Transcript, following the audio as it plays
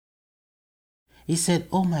He said,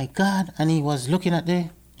 "Oh my God!" And he was looking at the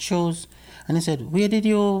shoes, and he said, "Where did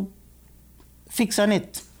you fix on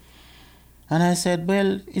it?" And I said,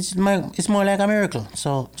 "Well, it's more like a miracle,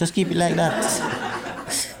 so just keep it like that."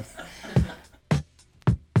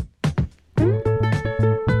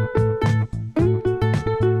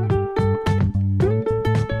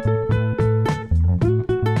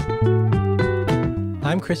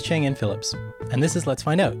 I'm Chris Chang-Yen Phillips, and this is Let's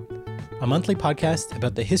Find Out, a monthly podcast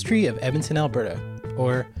about the history of Edmonton, Alberta,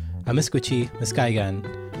 or Amiskwitchi, Muskaigan,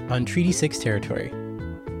 on Treaty 6 territory.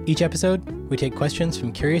 Each episode, we take questions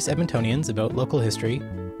from curious Edmontonians about local history,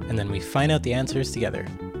 and then we find out the answers together.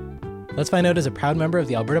 Let's Find Out is a proud member of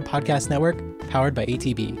the Alberta Podcast Network, powered by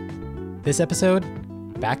ATB. This episode,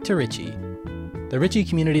 back to Ritchie. The Ritchie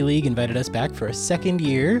Community League invited us back for a second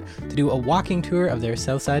year to do a walking tour of their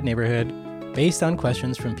Southside neighborhood based on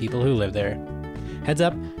questions from people who live there. Heads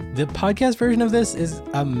up, the podcast version of this is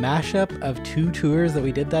a mashup of two tours that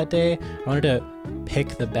we did that day. I wanted to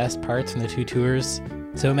pick the best parts from the two tours.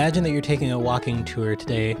 So imagine that you're taking a walking tour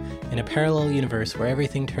today in a parallel universe where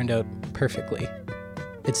everything turned out perfectly.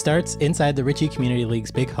 It starts inside the Ritchie Community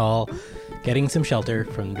League's big hall, getting some shelter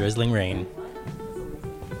from drizzling rain.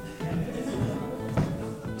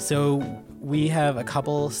 So we have a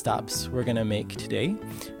couple stops we're going to make today.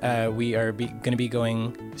 We are going to be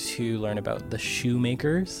going to learn about the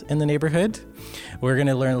shoemakers in the neighborhood. We're going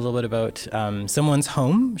to learn a little bit about someone's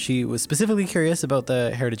home. She was specifically curious about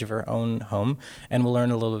the heritage of her own home, and we'll learn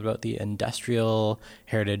a little bit about the industrial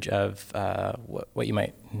heritage of what you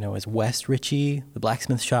might know as West Ritchie, the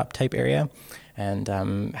blacksmith shop type area, and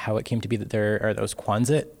how it came to be that there are those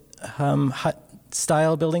quonset-hut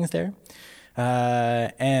style buildings there.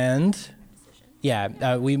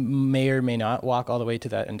 We may or may not walk all the way to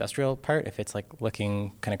that industrial part. If it's like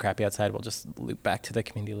looking kind of crappy outside, we'll just loop back to the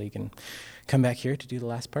community league and come back here to do the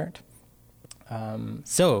last part.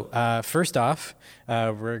 First off,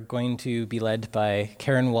 we're going to be led by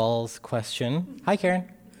Karen Wall's question. Hi,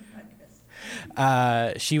 Karen. Hi,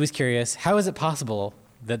 Chris. She was curious, how is it possible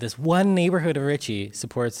that this one neighborhood of Ritchie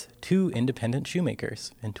supports two independent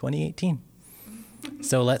shoemakers in 2018?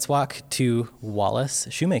 So let's walk to Wallace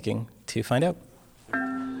Shoemaking to find out.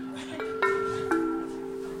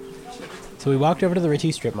 So we walked over to the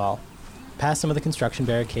Ritchie Strip Mall, past some of the construction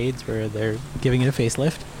barricades where they're giving it a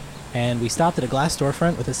facelift, and we stopped at a glass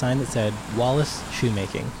storefront with a sign that said Wallace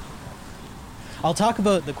Shoemaking. I'll talk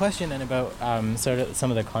about the question and about sort of some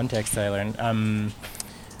of the context that I learned.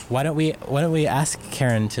 Why don't we ask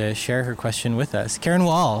Karen to share her question with us? Karen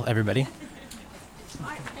Wall, everybody.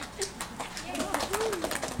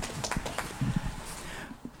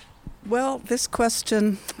 Well, this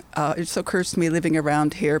question it occurs to me living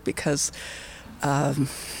around here because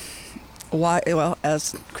why? Well,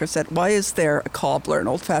 as Chris said, why is there a cobbler, an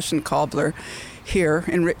old-fashioned cobbler, here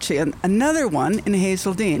in Ritchie, and another one in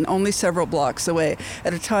Hazeldean, only several blocks away,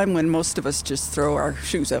 at a time when most of us just throw our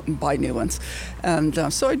shoes out and buy new ones? And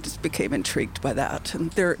so I just became intrigued by that.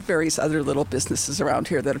 And there are various other little businesses around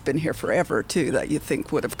here that have been here forever too, that you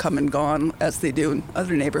think would have come and gone as they do in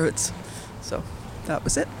other neighborhoods. So that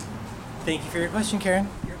was it. Thank you for your question, Karen.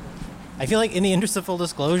 I feel like in the interest of full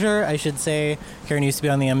disclosure, I should say Karen used to be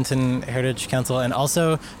on the Edmonton Heritage Council, and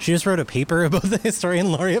also she just wrote a paper about the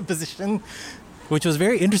historian laureate position, which was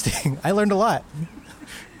very interesting. I learned a lot.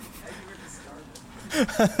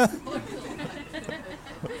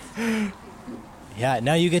 Yeah,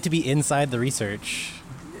 now you get to be inside the research.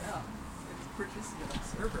 Yeah, it's participant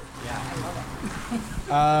observer. Yeah, I love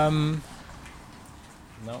it.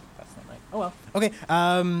 No, that's not right. Oh well. Okay.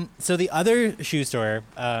 So the other shoe store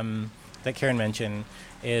that Karen mentioned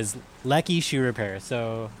is Lecky Shoe Repair.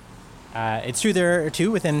 So it's true there are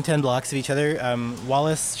two within 10 blocks of each other.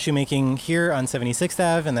 Wallace Shoemaking here on 76th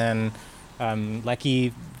Ave, and then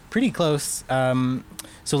Lecky pretty close.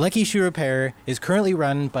 So Lecky Shoe Repair is currently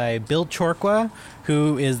run by Bill Chorqua,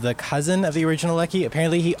 who is the cousin of the original Lecky.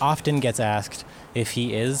 Apparently he often gets asked if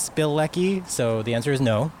he is Bill Lecky, so the answer is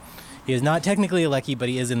no. He is not technically a Lecky, but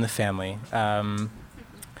he is in the family.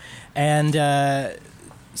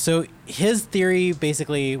 So his theory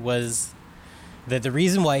basically was that the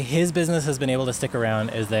reason why his business has been able to stick around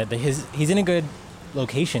is that he's in a good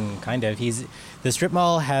location, kind of. The strip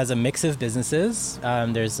mall has a mix of businesses.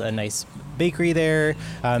 There's a nice bakery there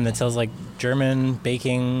that sells like German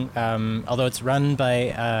baking, although it's run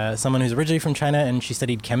by someone who's originally from China and she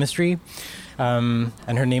studied chemistry. And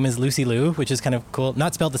her name is Lucy Liu, which is kind of cool.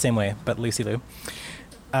 Not spelled the same way, but Lucy Liu.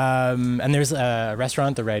 And there's a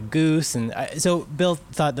restaurant, the Red Goose. And so Bill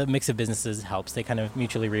thought the mix of businesses helps. They kind of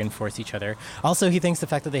mutually reinforce each other. Also, he thinks the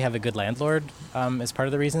fact that they have a good landlord is part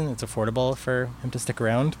of the reason. It's affordable for him to stick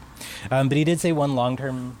around. But he did say one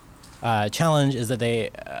long-term challenge is that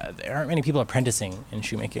there aren't many people apprenticing in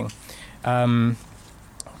shoemaking.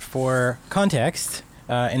 For context,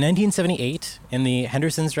 in 1978, in the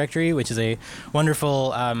Henderson's directory, which is a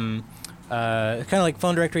wonderful kind of like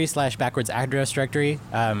phone directory / backwards address directory,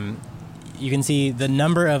 you can see the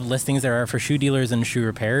number of listings there are for shoe dealers and shoe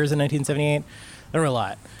repairs in 1978. There were a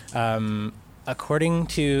lot. According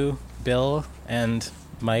to Bill and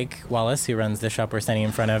Mike Wallace, who runs the shop we're standing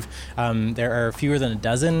in front of, there are fewer than a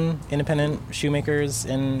dozen independent shoemakers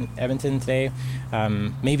in Edmonton today,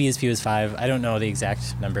 maybe as few as 5. I don't know the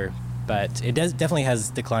exact number, but it definitely has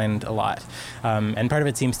declined a lot. And part of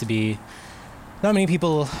it seems to be not many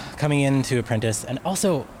people coming in to apprentice. And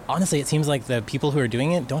also, honestly, it seems like the people who are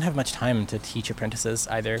doing it don't have much time to teach apprentices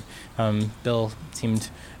either. Bill seemed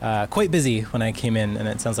quite busy when I came in, and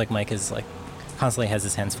it sounds like Mike is constantly has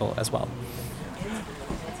his hands full as well.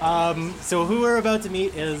 So who we're about to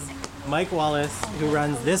meet is Mike Wallace, who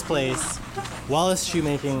runs this place, Wallace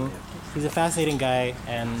Shoemaking. He's a fascinating guy,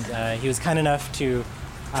 and he was kind enough to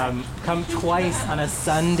come twice on a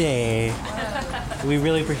Sunday. We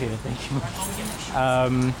really appreciate it. Thank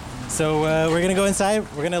you. So we're going to go inside.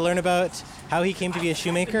 We're going to learn about how he came to be a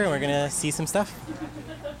shoemaker, and we're going to see some stuff.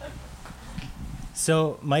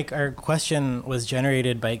 So, Mike, our question was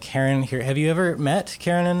generated by Karen here. Have you ever met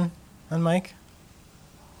Karen and Mike?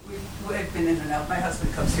 We've been in and out. My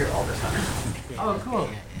husband comes here all the time. Oh, cool.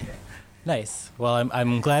 Nice. Well,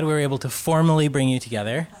 I'm glad we were able to formally bring you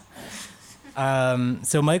together.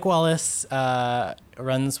 So Mike Wallace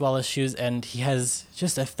runs Wallace Shoes, and he has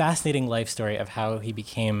just a fascinating life story of how he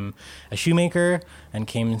became a shoemaker and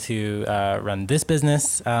came to run this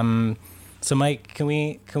business. So Mike, can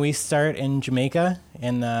we start in Jamaica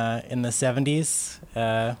in the 70s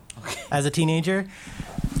as a teenager?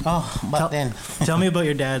 Oh, but then. Tell me about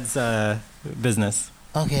your dad's business.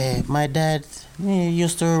 Okay, my dad, he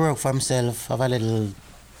used to work for himself, have a little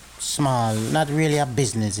small, not really a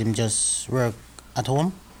business, him just work at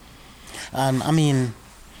home. I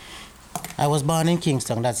was born in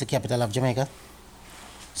Kingston, that's the capital of Jamaica.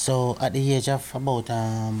 So at the age of about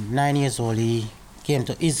 9 years old, he came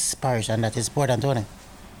to his parish, and that is Port Antonio.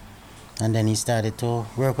 And then he started to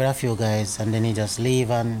work with a few guys, and then he just leave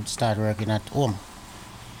and start working at home.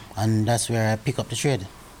 And that's where I pick up the trade.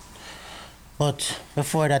 But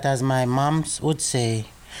before that, as my mom would say,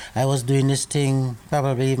 I was doing this thing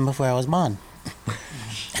probably even before I was born.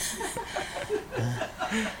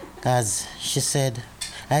 Because she said,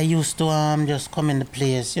 I used to just come in the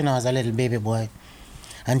place, as a little baby boy,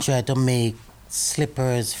 and try to make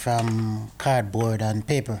slippers from cardboard and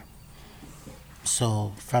paper.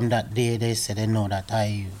 So from that day, they said they know that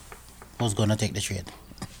I was going to take the trade.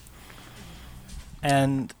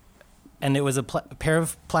 And it was a pair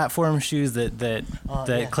of platform shoes that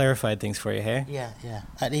clarified things for you, hey? Yeah.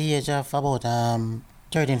 At the age of about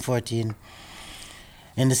 13, 14,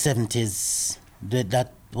 in the 70s,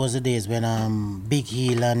 that was the days when big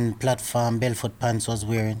heel and platform barefoot pants was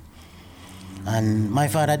wearing. And my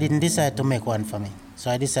father didn't decide to make one for me.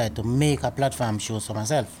 So I decided to make a platform shoes for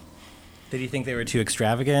myself. Did he think they were too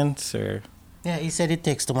extravagant, or? Yeah, he said it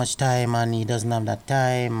takes too much time, and he doesn't have that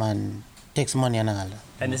time, and takes money and all.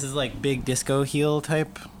 And this is like big disco heel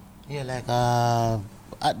type? Yeah, like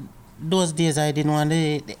those days I didn't want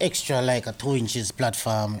the extra, like a 2 inches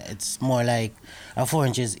platform. It's more like a 4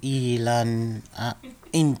 inches heel and an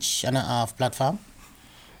inch and a half platform.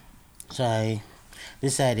 So I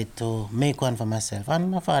decided to make one for myself, and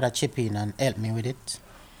my father chipped in and helped me with it,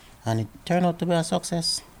 and it turned out to be a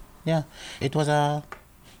success. Yeah, it was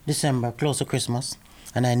December, close to Christmas,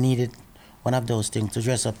 and I needed one of those things to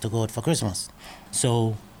dress up to go out for Christmas.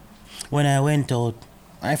 So when I went out,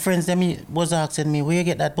 my friends them was asking me, where you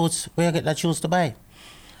get that boots, where you get that shoes to buy?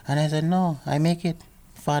 And I said, no, I make it.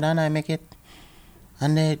 Father and I make it.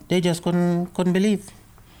 And they just couldn't believe.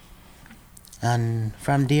 And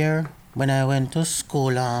from there, when I went to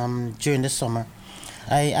school during the summer,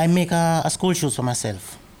 I make a school shoes for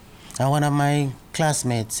myself. And one of my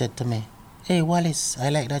classmates said to me, hey, Wallace, I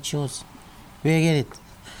like that shoes. Where you get it?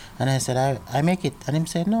 And I said, I make it. And he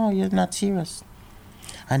said, no, you're not serious.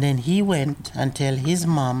 And then he went and tell his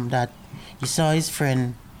mom that he saw his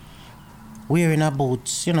friend wearing a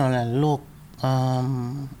boots, like low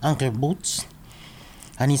ankle boots.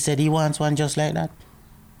 And he said he wants one just like that.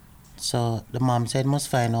 So the mom said, must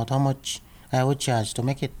find out how much I would charge to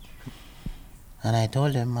make it. And I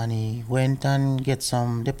told him, and he went and get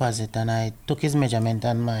some deposit, and I took his measurement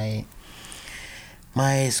and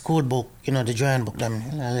my school book, the drawing book, them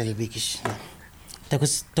a little biggish.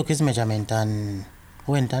 Took his measurement and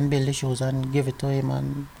went and built the shoes and give it to him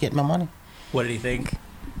and get my money. What did he think? It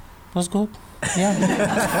was good. Yeah.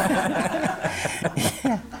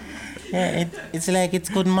 Yeah. It's like it's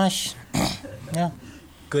good mash. Yeah.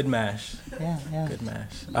 Good mash. Yeah. Good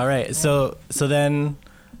mash. All right. So then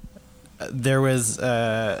there was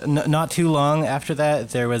not too long after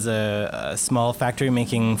that there was a small factory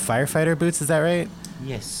making firefighter boots. Is that right?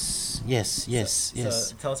 Yes. So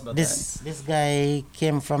tell us about This guy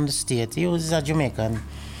came from the state. He was a Jamaican,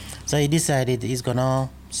 so he decided he's gonna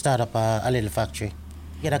start up a little factory.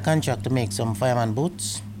 Get a contract to make some fireman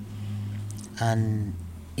boots, and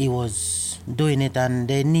he was doing it, and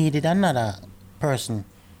they needed another person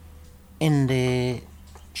in the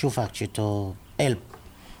shoe factory to help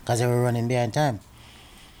because they were running behind time.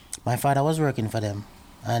 My father was working for them,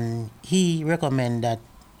 and he recommended that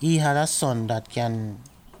he had a son that can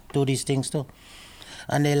do these things too.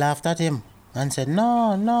 And they laughed at him and said,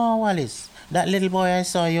 no, Wallace, that little boy I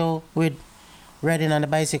saw you with riding on the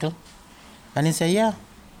bicycle. And he said, yeah.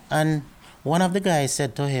 And one of the guys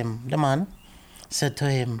said to him, the man said to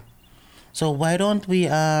him, so why don't we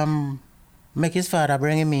make his father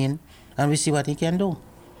bring him in and we see what he can do.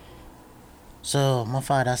 So my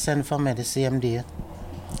father sent for me the same day,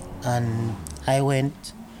 and I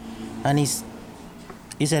went, and he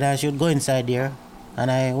said I should go inside there,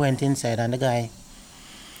 and I went inside, and the guy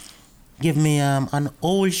gave me an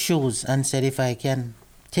old shoes and said if I can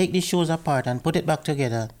take the shoes apart and put it back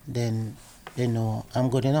together, then they know I'm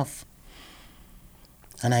good enough.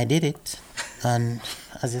 And I did it, and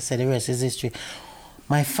as I said, the rest is history.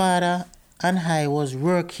 My father and I was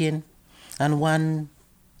working, and one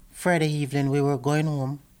Friday evening we were going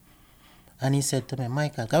home, and he said to me,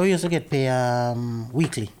 Michael, because we used to get paid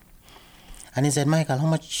weekly, and he said, Michael, how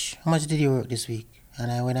much did you work this week?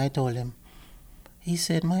 And when I told him, he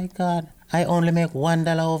said, my God, I only make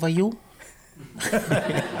 $1 over you.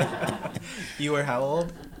 You were how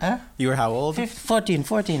old? Huh? You were how old?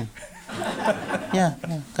 14. Yeah,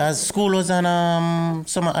 because school was on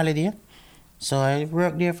summer holiday, so I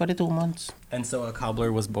worked there for the 2 months. And so a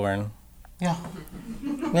cobbler was born. Yeah.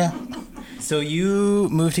 So you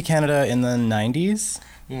moved to Canada in the 90s?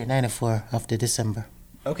 Yeah, 94 after December.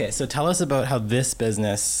 Okay, so tell us about how this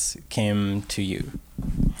business came to you.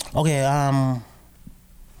 Okay,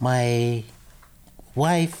 my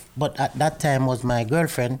wife, but at that time was my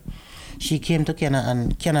girlfriend, she came to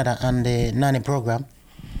Canada on the nanny program,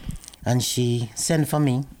 and she sent for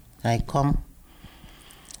me. I come,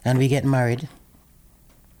 and we get married.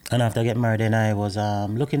 And after I get married, then I was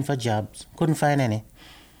looking for jobs, couldn't find any.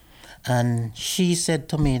 And she said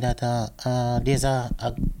to me that there's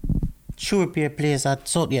a shoe repair place at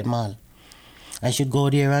Southgate Mall. I should go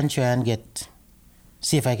there and try and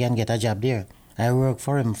see if I can get a job there. I worked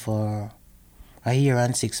for him for a year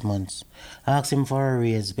and 6 months. I asked him for a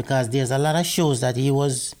raise because there's a lot of shows that he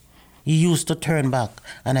used to turn back,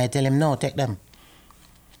 and I tell him, no, take them.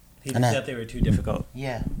 He said they were too difficult.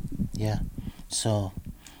 Yeah. So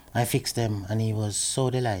I fixed them, and he was so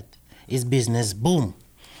delighted. His business, boom.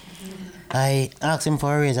 I asked him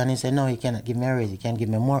for a raise, and he said, no, he cannot give me a raise. He can give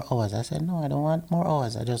me more hours. I said, no, I don't want more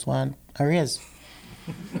hours. I just want a raise.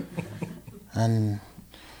 And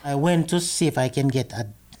I went to see if I can get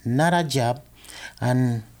another job,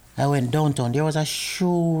 and I went downtown. There was a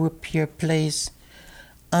shoe repair place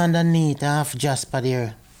underneath half Jasper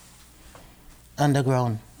there,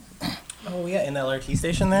 underground. Oh, yeah, in the LRT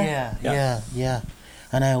station there? Yeah.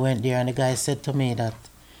 And I went there, and the guy said to me that,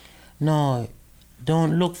 no,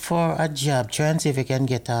 don't look for a job. Try and see if you can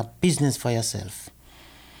get a business for yourself.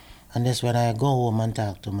 And that's when I go home and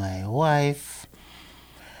talk to my wife.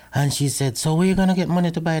 And she said, so where you going to get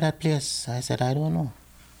money to buy that place? I said, I don't know.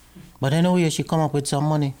 But anyway, she come up with some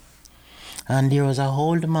money. And there was a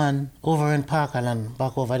old man over in Parkland,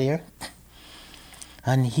 back over there.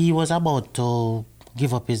 And he was about to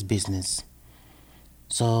give up his business.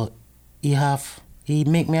 So he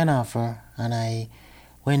make me an offer, and I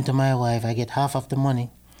went to my wife. I get half of the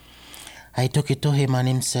money. I took it to him, and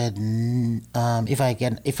him said,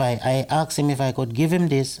 I asked him if I could give him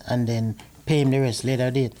this and then pay him the rest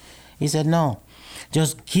later date. He said, no,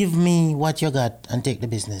 just give me what you got and take the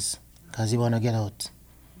business, because you want to get out.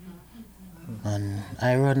 And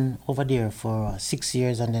I run over there for 6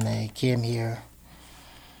 years, and then I came here.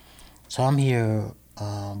 So I'm here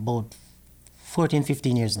about 14,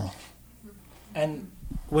 15 years now. And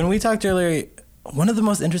when we talked earlier, one of the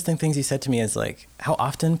most interesting things you said to me is like how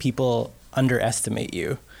often people underestimate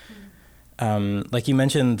you. Like you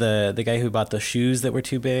mentioned the guy who bought the shoes that were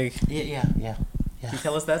too big. Yeah. Can you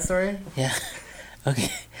tell us that story? Yeah.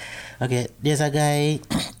 Okay. There's a guy,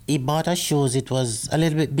 he bought a shoes. It was a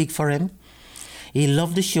little bit big for him. He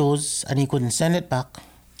loved the shoes and he couldn't send it back.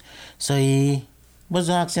 So he was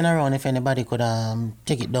asking around if anybody could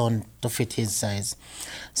take it down to fit his size.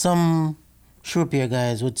 Some shoe repair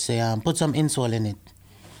guys would say, put some insole in it.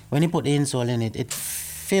 When he put the insole in it, it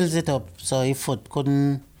fills it up so his foot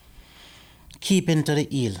couldn't keep into the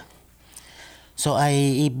heel. So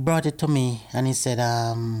he brought it to me and he said,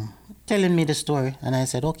 telling me the story. And I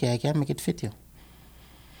said, okay, I can make it fit you.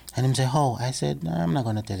 And he said, how? I said, no, I'm not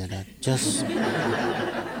going to tell you that. Just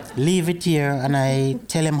leave it here and I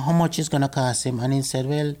tell him how much it's going to cost him. And he said,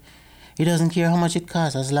 well, he doesn't care how much it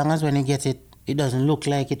costs as long as when he gets it, it doesn't look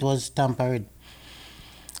like it was tampered.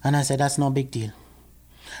 And I said, that's no big deal.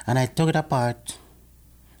 And I took it apart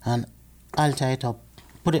and alter it up,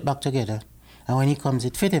 put it back together. And when he comes,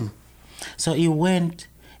 it fit him. So he went,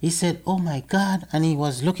 he said, oh my God. And he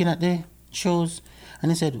was looking at the shoes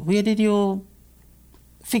and he said, where did you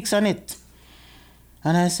fix on it?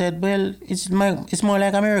 And I said, well, it's more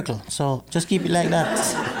like a miracle. So just keep it like that.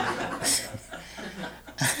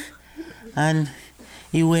 And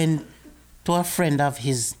he went to a friend of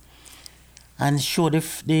his and showed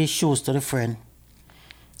the shoes to the friend.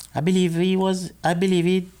 I believe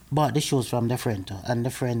he bought the shoes from the friend too. And the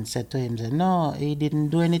friend said to him, no, he didn't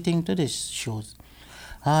do anything to these shoes.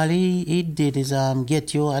 All he did is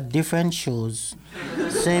get you a different shoes,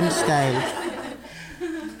 same style.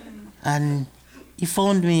 And he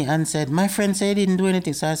phoned me and said, my friend said he didn't do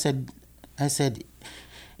anything. So I said,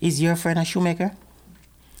 is your friend a shoemaker?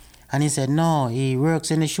 And he said, no, he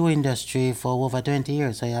works in the shoe industry for over 20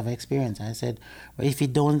 years, so he have experience. I said, well, if he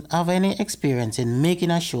don't have any experience in making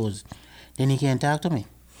a shoes, then he can't talk to me.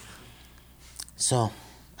 So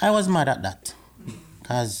I was mad at that,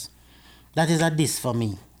 because that is a diss for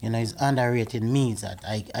me. It's underrating me that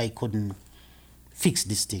I couldn't fix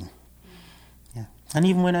this thing. Yeah. And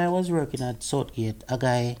even when I was working at Southgate, a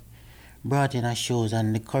guy brought in a shoes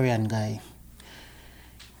and the Korean guy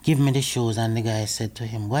give me the shoes, and the guy said to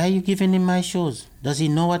him, why are you giving him my shoes? Does he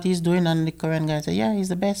know what he's doing? And the Korean guy said, yeah, he's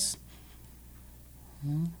the best.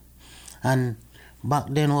 And back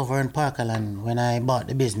then over in Parkland, when I bought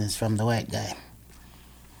the business from the white guy,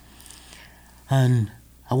 and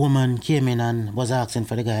a woman came in and was asking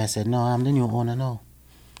for the guy, I said, no, I'm the new owner now.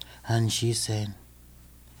 And she said,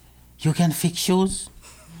 you can fix shoes?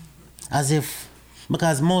 As if,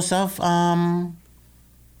 because most of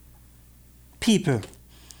people,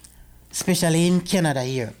 especially in Canada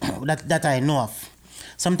here, that I know of,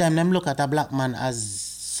 sometimes them look at a black man as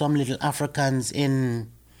some little Africans in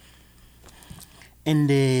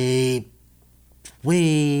the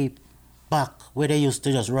way back where they used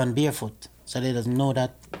to just run barefoot. So they doesn't know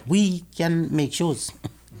that we can make shoes.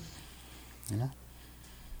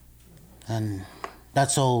 And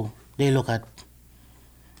that's how they look at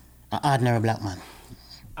an ordinary black man.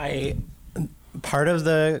 Part of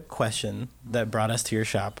the question that brought us to your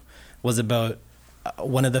shop was about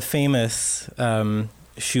one of the famous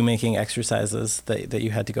shoemaking exercises that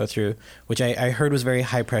you had to go through, which I heard was very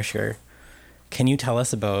high pressure. Can you tell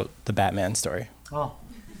us about the Batman story? Oh.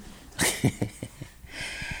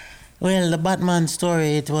 Well, the Batman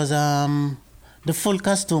story, it was, the full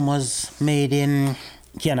costume was made in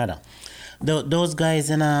Canada. Those guys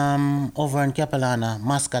in over in Capilano,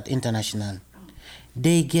 Mascot International,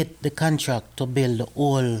 they get the contract to build the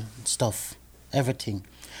whole stuff, everything.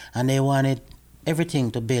 And they wanted everything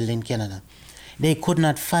to build in Canada. They could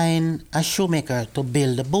not find a shoemaker to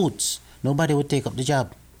build the boots. Nobody would take up the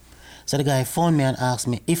job. So the guy phoned me and asked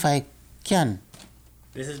me if I can.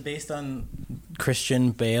 This is based on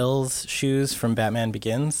Christian Bale's shoes from Batman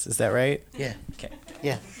Begins, is that right? Yeah. Okay.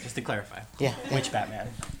 Yeah. Just to clarify. Yeah. Which Batman?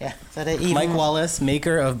 Yeah. So they even, Mike Wallace,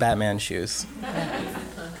 maker of Batman shoes.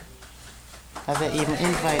 So they even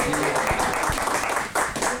invited me.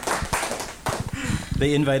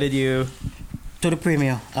 They invited you to the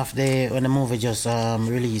premiere of when the movie just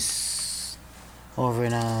released over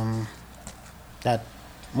in that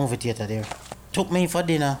movie theater there. Took me for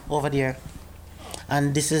dinner over there.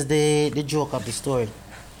 And this is the joke of the story.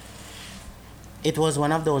 It was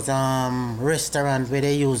one of those restaurants where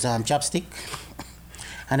they use chopstick.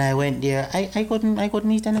 And I went there. I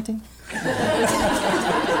couldn't eat anything.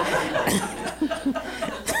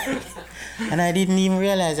 And I didn't even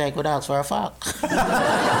realize I could ask for a fork.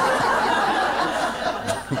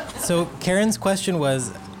 So Karen's question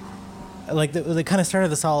was, like, the kind of started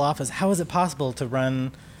this all off as, how is it possible to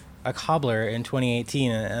run a cobbler in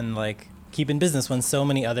 2018 and like keep in business when so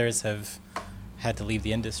many others have had to leave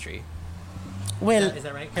the industry? Well, Is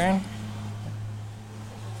that right, Karen?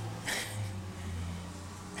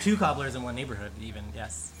 2 cobblers in one neighborhood, even,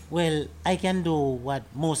 yes. well, I can do what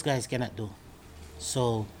most guys cannot do.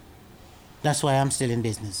 So that's why I'm still in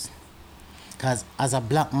business. Because as a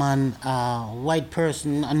black man, white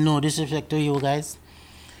person, and no disrespect to you guys,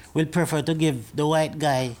 will prefer to give the white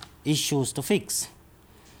guy his shoes to fix.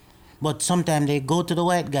 But sometimes they go to the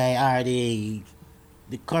white guy or the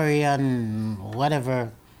Korean,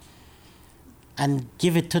 whatever, and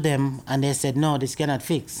give it to them, and they said, no, this cannot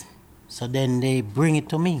fix. So then they bring it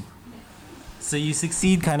to me. So you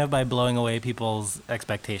succeed kind of by blowing away people's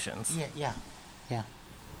expectations. Yeah.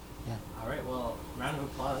 All right, well, round of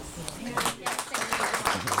applause.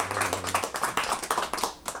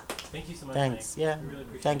 Thank you so much. Thanks. Mike. Yeah. We really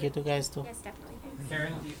appreciate Thank you it. to guys too. Yes, definitely.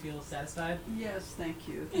 Karen, do you feel satisfied? Yes, thank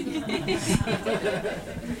you.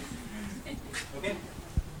 Okay.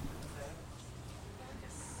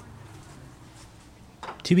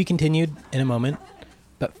 To be continued in a moment,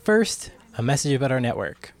 but first, a message about our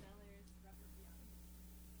network.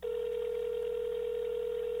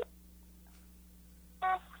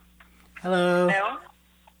 Hello. Hello.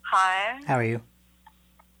 Hi. How are you?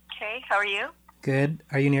 Okay, how are you? Good.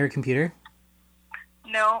 Are you near a computer?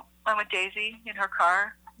 No, I'm with Daisy in her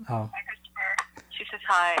car. Oh. She says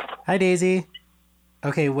hi. Hi, Daisy.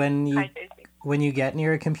 Okay, when Hi, Daisy. you get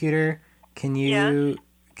near a computer, can you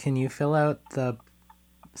fill out the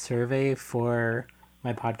survey for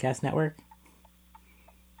my podcast network?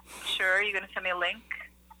 Sure, are you going to send me a link?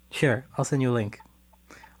 Sure, I'll send you a link.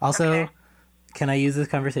 Also, Okay. can I use this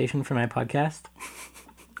conversation for my podcast?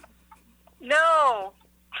 No!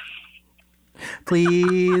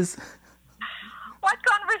 Please. What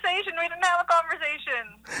conversation? We didn't have a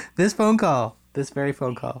conversation. This phone call. This very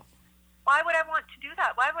phone call. Why would I want to do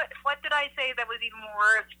that? What did I say that was even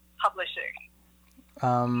worth publishing?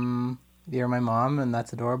 You're my mom, and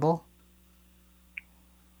that's adorable.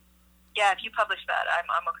 Yeah, if you publish that, I'm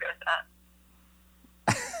okay with that.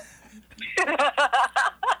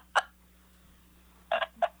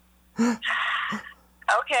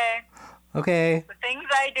 Okay. Okay. The things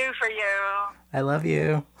I do for you. I love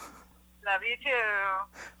you. Love you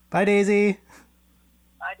too. Bye, Daisy.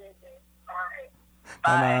 Bye, Daisy. All right.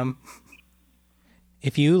 Bye, Mom.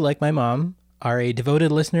 If you, like my mom, are a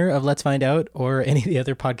devoted listener of Let's Find Out or any of the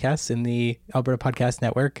other podcasts in the Alberta Podcast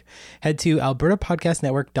Network, head to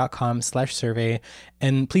albertapodcastnetwork.com/survey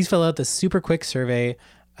and please fill out the super quick survey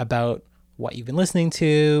about what you've been listening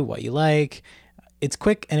to, what you like. It's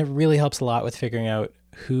quick and it really helps a lot with figuring out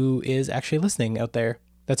who is actually listening out there.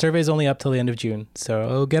 That survey is only up till the end of June,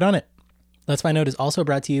 so get on it. Let's Find Out is also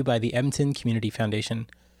brought to you by the Edmonton Community Foundation,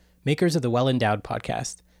 makers of the Well Endowed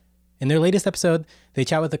podcast. In their latest episode, they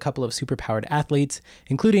chat with a couple of superpowered athletes,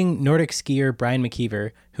 including Nordic skier Brian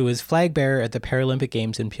McKeever, who was flag bearer at the Paralympic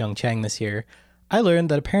Games in Pyeongchang this year. I learned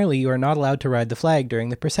that apparently you are not allowed to ride the flag during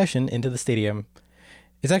the procession into the stadium.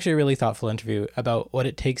 It's actually a really thoughtful interview about what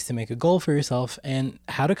it takes to make a goal for yourself and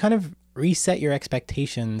how to kind of reset your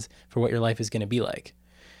expectations for what your life is going to be like.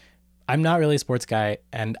 I'm not really a sports guy,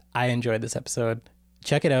 and I enjoyed this episode.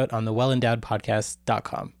 Check it out on the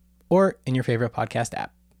wellendowedpodcast.com or in your favorite podcast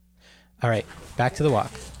app. All right, back to the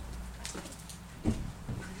walk.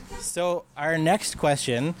 So our next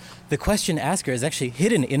question, the question asker is actually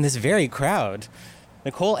hidden in this very crowd.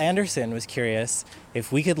 Nicole Anderson was curious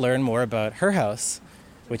if we could learn more about her house,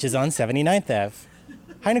 which is on 79th Ave.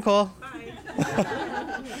 Hi, Nicole.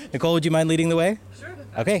 Hi. Nicole, would you mind leading the way? Sure.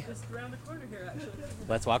 Okay. Just around the corner here, actually.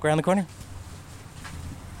 Let's walk around the corner.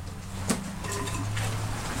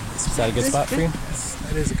 Is that a good spot for you? Yes,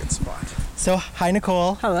 that is a good spot. So, hi,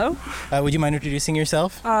 Nicole. Hello. Would you mind introducing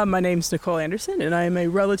yourself? My name's Nicole Anderson, and I am a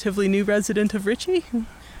relatively new resident of Ritchie.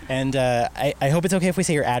 And I hope it's okay if we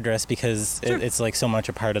say your address because Sure. it's like so much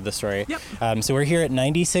a part of the story. Yep. So we're here at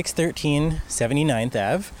 9613 79th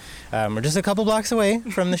Ave. We're just a couple blocks away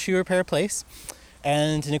from the shoe repair place.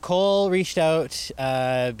 And Nicole reached out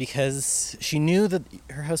because she knew that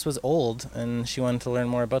her house was old and she wanted to learn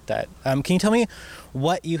more about that. Can you tell me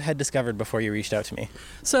what you had discovered before you reached out to me?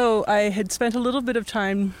 So I had spent a little bit of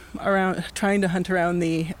time around trying to hunt around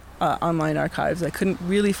the online archives. I couldn't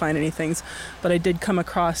really find any things, but I did come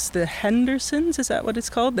across the Hendersons. Is that what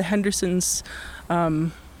it's called? The Hendersons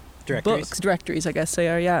Directories? books, directories, I guess they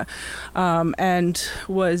are, yeah. And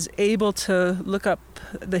was able to look up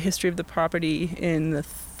the history of the property in the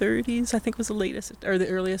 30s, I think was the latest, or the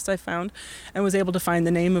earliest I found, and was able to find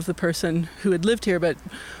the name of the person who had lived here, but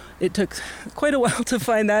it took quite a while to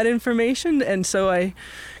find that information, and so I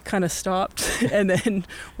kind of stopped. And then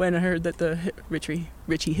when I heard that the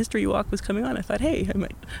Ritchie History Walk was coming on, I thought, hey, I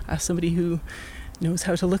might ask somebody who knows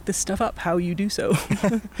how to look this stuff up, how you do so.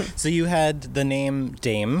 So you had the name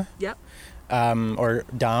Dame. Yep. Or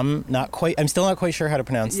Dam, I'm still not quite sure how to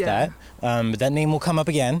pronounce that, but that name will come up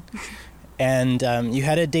again. And you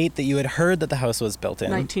had a date that you had heard that the house was built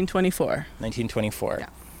in. 1924. 1924. Yeah.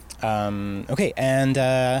 Okay, and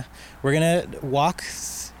we're going to walk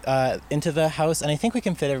into the house, and I think we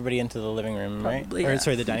can fit everybody into the living room, Probably, right? yeah. Or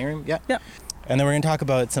sorry, the dining room? Yeah. Yeah. And then we're going to talk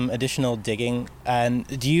about some additional digging. And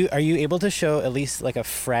are you able to show at least like a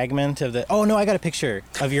fragment of the... Oh, no, I got a picture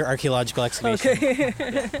of your archaeological excavation. Okay.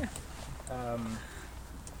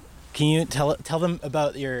 Can you tell them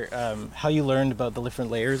about your how you learned about the different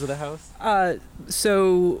layers of the house?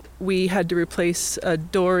 So we had to replace a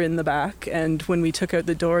door in the back, and when we took out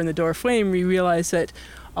the door and the door frame, we realized that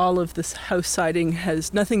all of this house siding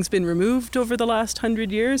nothing's been removed over the last 100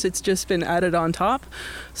 years. It's just been added on top.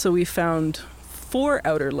 So we found 4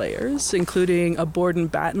 outer layers, including a board and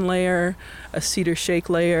batten layer, a cedar shake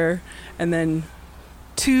layer, and then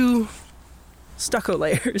 2 stucco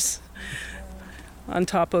layers on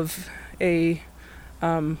top of a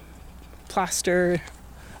plaster,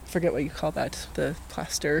 I forget what you call that, the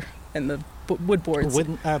plaster and the wood boards.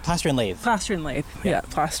 Plaster and lathe. Plaster and lathe, yeah,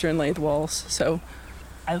 plaster and lathe walls. So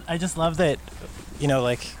I just love that,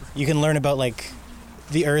 like you can learn about like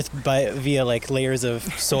the earth via like layers of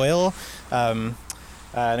soil.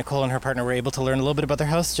 Nicole and her partner were able to learn a little bit about their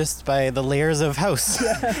house just by the layers of house.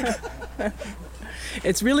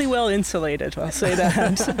 It's really well insulated, I'll say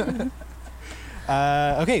that.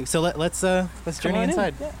 Okay, so let's journey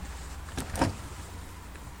inside. Yeah.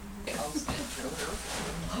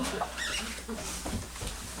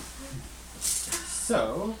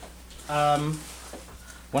 So,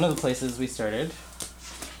 one of the places we started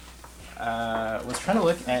was trying to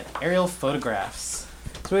look at aerial photographs.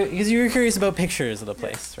 So, because you were curious about pictures of the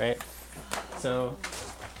place, right? So,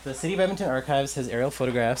 the City of Edmonton Archives has aerial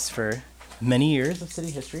photographs for many years of city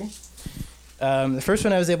history. The first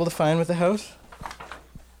one I was able to find with the house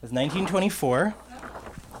was 1924.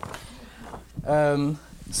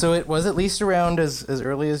 So it was at least around as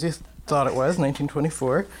early as you thought it was,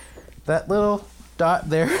 1924. That little dot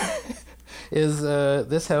there is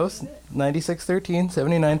this house, 9613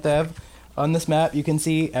 79th Ave. On this map, you can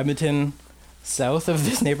see Edmonton south of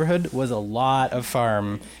this neighborhood was a lot of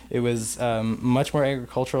farm. It was much more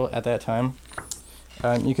agricultural at that time.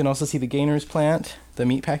 You can also see the Gainers plant, the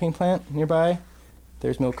meatpacking plant nearby.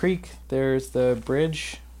 There's Mill Creek. There's the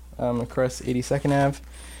bridge across 82nd Ave.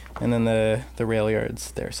 And then the rail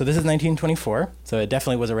yards there. So this is 1924. So it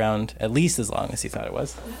definitely was around at least as long as you thought it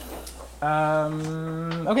was.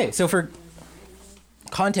 Okay, so for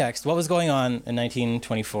context, what was going on in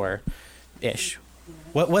 1924-ish?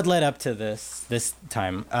 What led up to this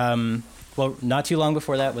time? Well, not too long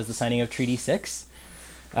before that was the signing of Treaty 6,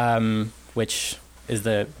 which is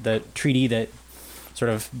the treaty that sort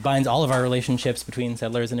of binds all of our relationships between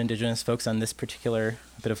settlers and Indigenous folks on this particular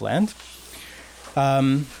bit of land.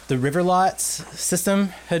 The river lots system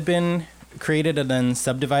had been created and then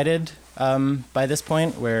subdivided by this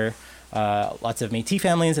point, where lots of Métis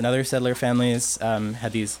families and other settler families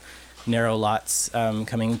had these narrow lots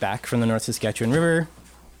coming back from the North Saskatchewan River.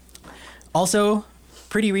 Also,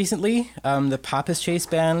 pretty recently, the Pappas Chase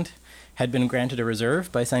Band had been granted a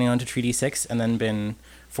reserve by signing on to Treaty 6 and then been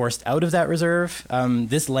forced out of that reserve.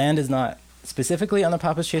 This land is not specifically on the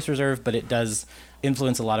Pappas Chase Reserve, but it does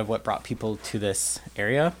influence a lot of what brought people to this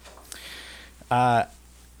area.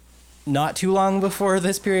 Not too long before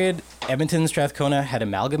this period, Edmonton and Strathcona had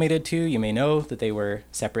amalgamated too. You may know that they were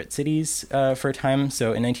separate cities for a time.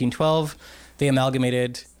 So in 1912, they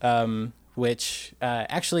amalgamated, which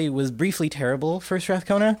actually was briefly terrible for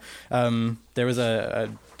Strathcona. There was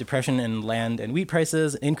a depression in land and wheat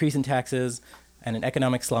prices, an increase in taxes, and an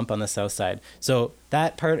economic slump on the south side. So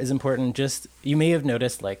that part is important. Just, you may have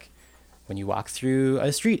noticed, like, when you walk through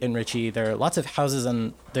a street in Ritchie, there are lots of houses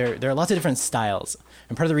and there are lots of different styles.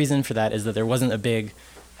 And part of the reason for that is that there wasn't a big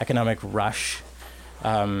economic rush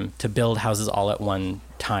to build houses all at one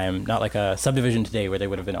time, not like a subdivision today where they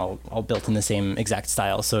would have been all built in the same exact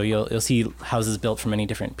style. So you'll see houses built from many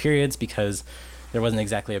different periods because there wasn't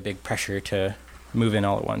exactly a big pressure to move in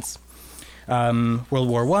all at once. World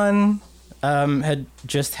War I had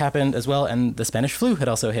just happened as well, and the Spanish flu had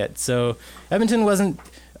also hit. So Edmonton wasn't,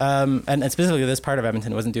 and specifically this part of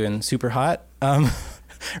Edmonton wasn't doing super hot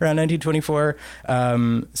around 1924.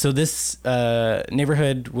 So this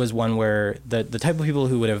neighborhood was one where the type of people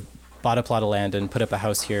who would have bought a plot of land and put up a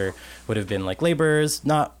house here would have been like laborers,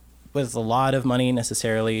 not with a lot of money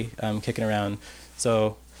necessarily kicking around.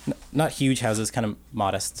 So not huge houses, kind of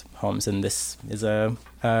modest homes. And this is a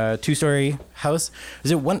 2-story house.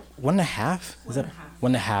 Is it one and a half? Is it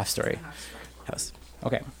 1.5 story house?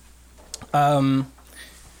 Okay.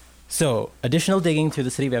 So additional digging through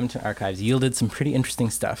the City of Edmonton archives yielded some pretty interesting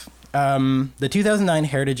stuff. The 2009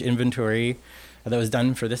 Heritage Inventory that was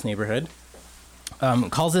done for this neighborhood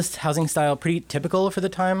calls this housing style pretty typical for the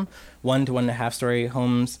time, 1 to 1.5 story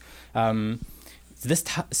homes. This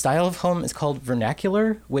style of home is called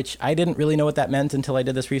vernacular, which I didn't really know what that meant until I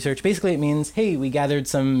did this research. Basically, it means, hey, we gathered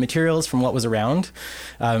some materials from what was around,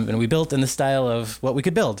 and we built in the style of what we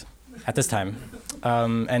could build at this time.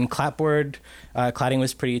 And clapboard cladding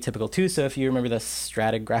was pretty typical too. So if you remember the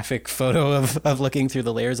stratigraphic photo of looking through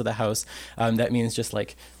the layers of the house, that means just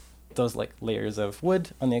like those like layers of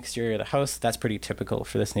wood on the exterior of the house. That's pretty typical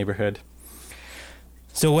for this neighborhood.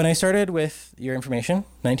 So when I started with your information,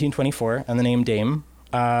 1924, and the name Dame,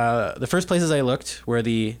 the first places I looked were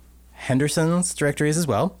the Henderson's directories as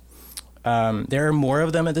well. There are more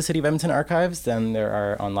of them at the City of Edmonton archives than there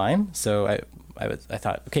are online. So I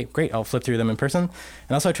thought, okay, great, I'll flip through them in person.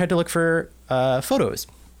 And also I tried to look for photos,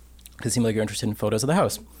 because it seemed like you're interested in photos of the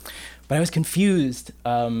house. But I was confused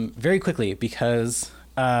very quickly because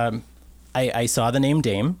I saw the name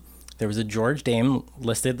Dame. There was a George Dame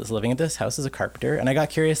listed that's living at this house as a carpenter. And I got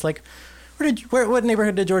curious, like, what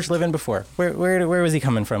neighborhood did George live in before? Where was he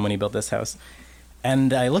coming from when he built this house?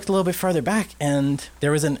 And I looked a little bit farther back, and there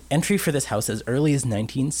was an entry for this house as early as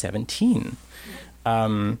 1917.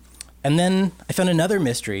 And then I found another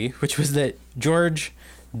mystery, which was that George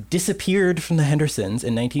disappeared from the Hendersons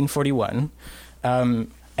in 1941,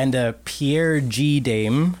 and a Pierre G.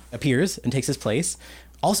 Dame appears and takes his place,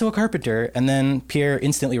 also a carpenter, and then Pierre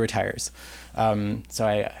instantly retires. So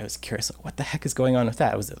I was curious, like, what the heck is going on with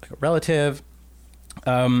that? Was it like a relative?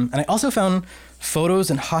 And I also found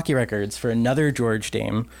photos and hockey records for another George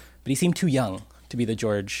Dame, but he seemed too young to be the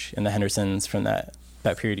George in the Hendersons from that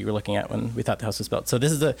period you were looking at when we thought the house was built. So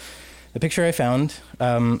this is the picture I found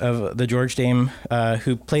of the George Dame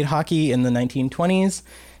who played hockey in the 1920s.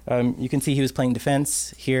 You can see he was playing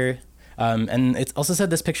defense here. And it also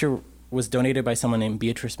said this picture was donated by someone named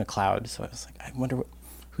Beatrice McLeod. So I was like, I wonder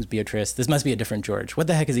who's Beatrice? This must be a different George. What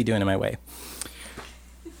the heck is he doing in my way?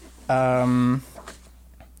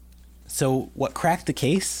 So what cracked the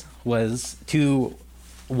case was two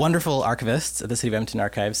wonderful archivists at the City of Edmonton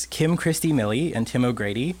Archives, Kim Christie Milley and Tim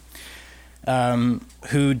O'Grady,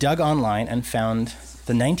 who dug online and found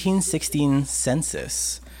the 1916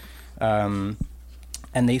 census.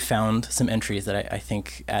 And they found some entries that I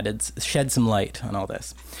think shed some light on all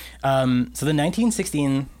this. So the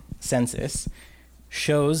 1916 census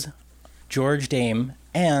shows George Dame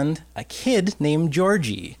and a kid named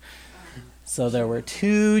Georgie. So there were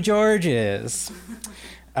two Georges.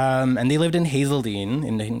 And they lived in Hazeldean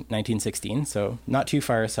in 1916, so not too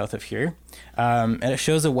far south of here. And it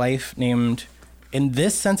shows a wife named, in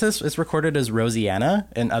this census, it's recorded as Rosianna.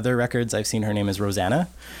 In other records, I've seen her name as Rosanna.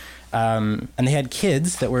 And they had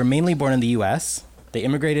kids that were mainly born in the U.S. They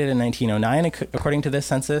immigrated in 1909, according to this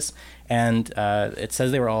census, and it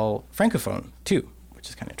says they were all Francophone, too, which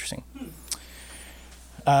is kind of interesting.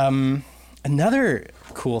 Another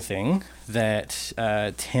cool thing that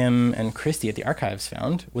Tim and Christy at the archives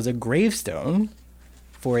found was a gravestone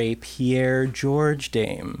for a Pierre George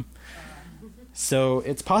Dame. So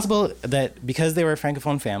it's possible that because they were a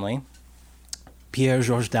Francophone family, Pierre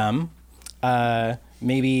George Dame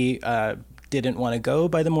maybe didn't want to go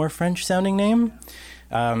by the more French-sounding name.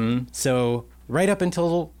 So right up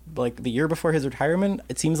until like the year before his retirement,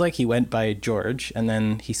 it seems like he went by George, and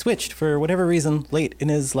then he switched for whatever reason late in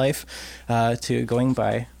his life to going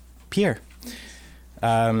by Pierre.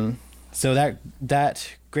 So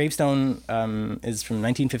that gravestone is from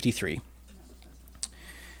 1953.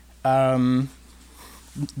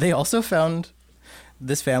 They also found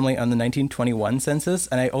this family on the 1921 census,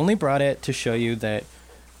 and I only brought it to show you that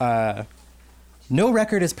no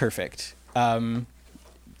record is perfect.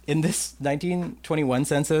 In this 1921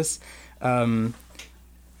 census, I'm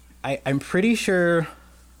pretty sure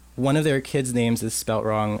one of their kids' names is spelt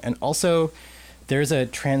wrong, and also there's a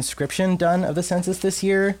transcription done of the census this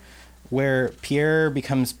year where Pierre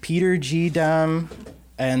becomes Peter G. Dame,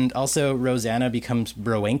 and also Rosanna becomes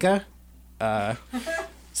Browenka.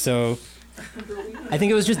 So I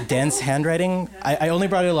think it was just dense handwriting. I only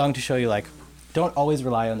brought it along to show you, like, don't always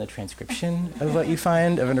rely on the transcription of what you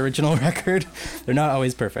find of an original record. They're not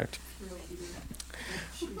always perfect.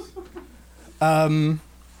 And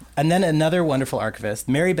then another wonderful archivist,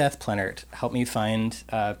 Mary Beth Plenert, helped me find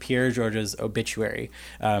Pierre George's obituary,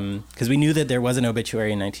 because we knew that there was an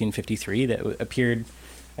obituary in 1953 that appeared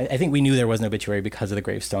I think we knew there was an obituary because of the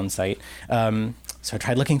gravestone site. So I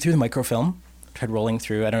tried looking through the microfilm, tried rolling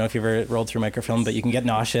through. I don't know if you've ever rolled through microfilm, but you can get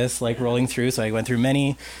nauseous like rolling through. So I went through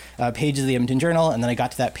many pages of the Edmonton Journal, and then I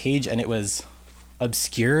got to that page, and it was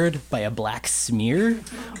obscured by a black smear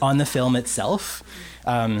on the film itself.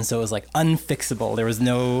 So it was like unfixable. There was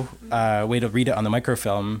no way to read it on the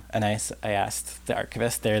microfilm. And I asked the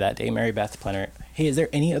archivist there that day, Mary Beth Plenner, hey, is there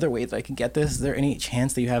any other way that I can get this? Is there any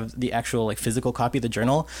chance that you have the actual like physical copy of the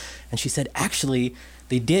journal? And she said, actually,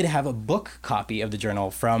 they did have a book copy of the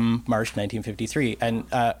journal from March 1953. And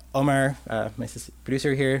Omar, my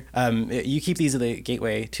producer here, you keep these at the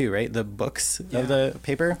Gateway too, right? The books of the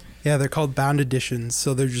paper? Yeah, they're called bound editions.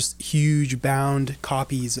 So they're just huge bound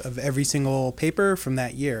copies of every single paper from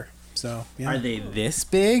that year. So yeah. Are they this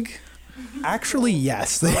big? Actually,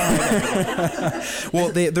 yes.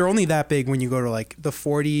 Well, they're only that big when you go to like the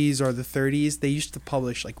 40s or the 30s. They used to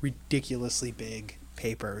publish like ridiculously big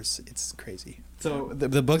papers. It's crazy. So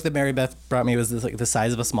the book that Mary Beth brought me was like the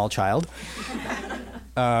size of a small child.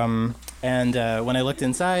 And when I looked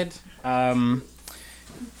inside,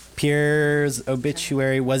 Pierre's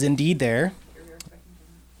obituary was indeed there.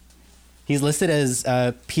 He's listed as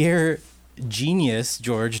Pierre Genius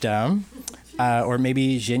George Dam, or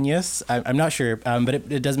maybe Genius. I'm not sure, but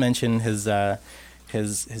it does mention his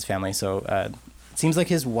family. So it seems like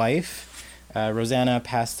his wife, Rosanna,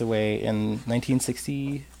 passed away in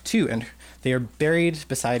 1962, and they are buried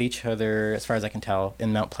beside each other, as far as I can tell,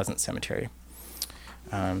 in Mount Pleasant Cemetery.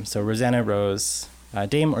 So Rosanna Rose,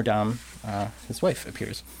 Dame or Dame, his wife,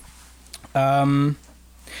 appears.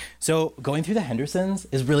 So going through the Hendersons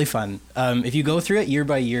is really fun. If you go through it year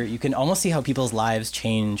by year, you can almost see how people's lives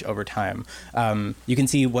change over time. You can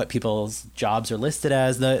see what people's jobs are listed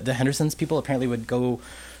as. The Hendersons people apparently would go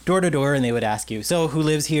door to door and they would ask you, so who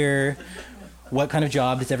lives here? What kind of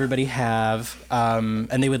job does everybody have?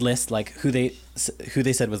 And they would list like who they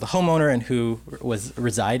said was the homeowner and who was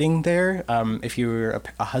residing there. If you were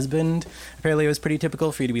a husband, apparently it was pretty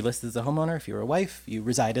typical for you to be listed as a homeowner. If you were a wife, you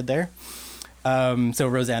resided there. So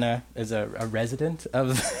Rosanna is a resident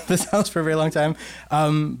of this house for a very long time.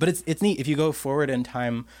 But it's neat. If you go forward in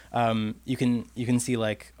time, you can see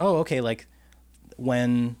like, oh, okay, like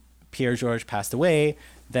when Pierre Georges passed away,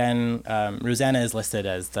 then Rosanna is listed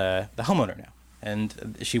as the homeowner now.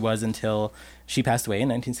 And she was until she passed away in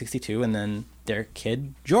 1962, and then their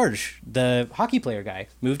kid, George, the hockey player guy,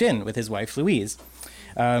 moved in with his wife, Louise.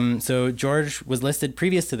 So George was listed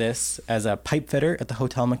previous to this as a pipe fitter at the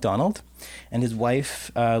Hotel McDonald, and his wife,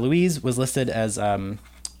 Louise, was listed as a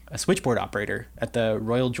switchboard operator at the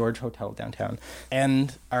Royal George Hotel downtown.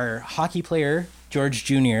 And our hockey player, George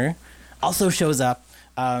Jr., also shows up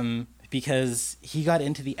because he got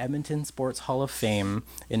into the Edmonton Sports Hall of Fame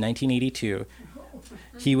in 1982.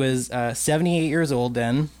 He was 78 years old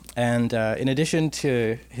then, and in addition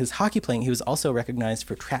to his hockey playing, he was also recognized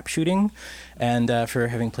for trap shooting and for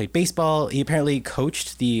having played baseball. He apparently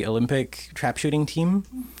coached the Olympic trap shooting team.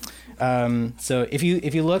 So if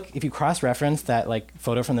you cross-reference that like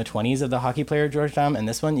photo from the 20s of the hockey player George Dam and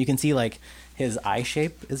this one, you can see like his eye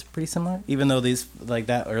shape is pretty similar, even though these like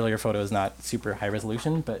that earlier photo is not super high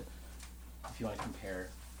resolution. But if you want to compare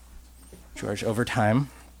George over time.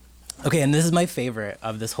 Okay, and this is my favorite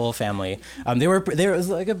of this whole family. There was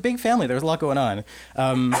like a big family. There was a lot going on,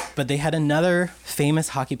 but they had another famous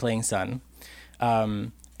hockey playing son,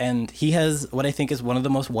 and he has what I think is one of the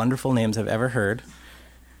most wonderful names I've ever heard: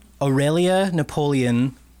 Aurelia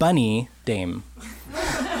Napoleon Bunny Dame.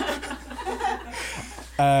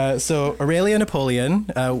 So Aurelia Napoleon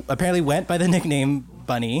apparently went by the nickname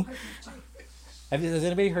Bunny. Has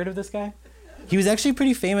anybody heard of this guy? He was actually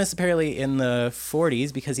pretty famous apparently in the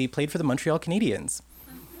 40s because he played for the Montreal Canadiens.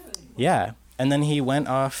 Yeah. And then he went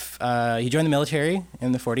off, he joined the military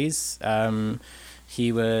in the 40s.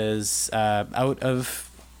 He was out of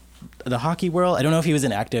the hockey world. I don't know if he was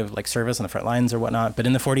in active like service on the front lines or whatnot, but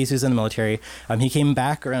in the 40s he was in the military. He came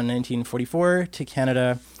back around 1944 to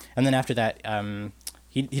Canada. And then after that,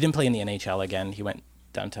 he didn't play in the NHL again. He went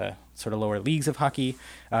down to sort of lower leagues of hockey.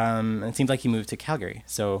 And it seems like he moved to Calgary.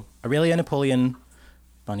 So Aurelia Napoleon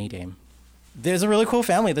Bunny Dame. There's a really cool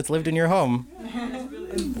family that's lived in your home.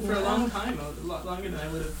 For a long time, a lot longer than I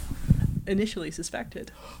would have initially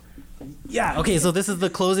suspected. Yeah, okay, so this is the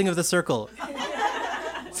closing of the circle.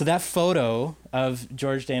 So that photo of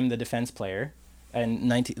George Dame, the defense player, in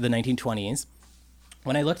the 1920s,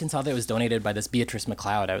 when I looked and saw that it was donated by this Beatrice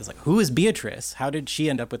McLeod, I was like, who is Beatrice? How did she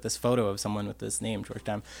end up with this photo of someone with this name, George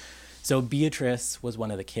Dame? So Beatrice was one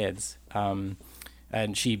of the kids, and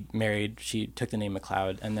she took the name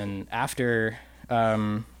McLeod. And then after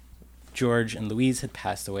George and Louise had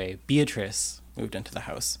passed away, Beatrice moved into the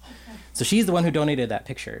house. So she's the one who donated that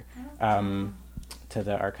picture to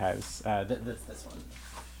the archives. This one,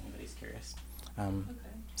 if anybody's curious.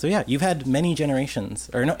 So yeah, you've had many generations,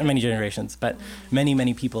 or not many generations, but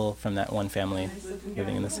many people from that one family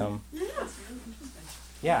living in this home.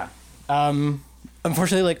 Yeah.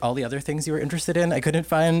 Unfortunately, like all the other things you were interested in, I couldn't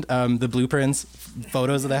find the blueprints,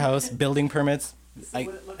 photos of the house, building permits. I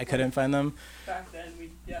couldn't find them. Back then,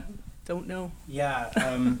 we don't know. Yeah,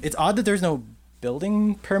 it's odd that there's no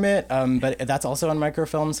building permit, but that's also on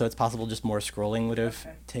microfilm, so it's possible just more scrolling would have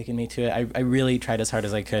taken me to it. I really tried as hard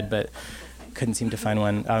as I could, but couldn't seem to find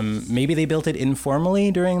one. Maybe they built it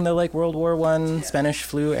informally during the like World War I Spanish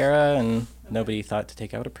flu era, and nobody thought to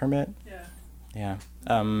take out a permit. Yeah.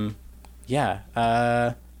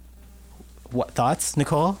 What thoughts,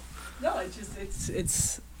 Nicole? No,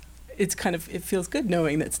 it's kind of, it feels good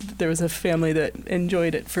knowing that there was a family that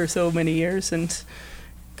enjoyed it for so many years, and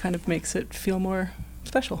kind of makes it feel more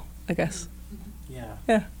special, I guess. Yeah.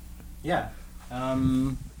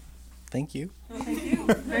 Thank you. Well, thank you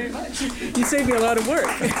very much. You saved me a lot of work.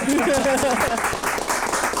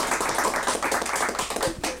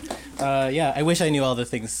 I wish I knew all the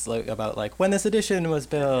things about when this edition was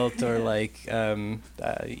built, or the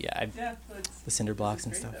cinder blocks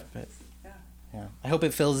and stuff. But yeah, I hope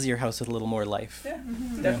it fills your house with a little more life. Yeah,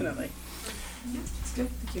 definitely. It's good.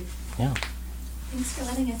 Thank you. Yeah. Thanks for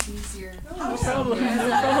letting us use your house. No problem.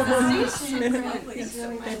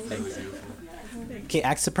 Okay,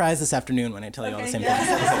 act surprised this afternoon when I tell you all the same things.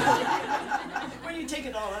 When you take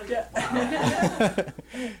it all out.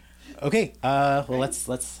 Okay, well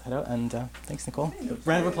let's head out, and thanks, Nicole.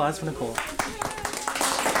 Round of applause for Nicole.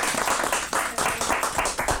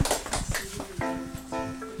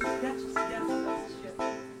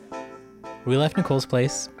 We left Nicole's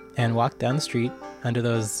place and walked down the street under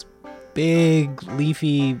those big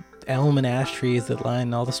leafy elm and ash trees that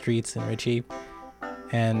line all the streets in Ritchie,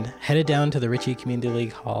 and headed down to the Ritchie Community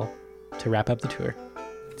League Hall to wrap up the tour.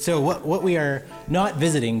 So what we are not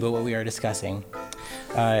visiting, but what we are discussing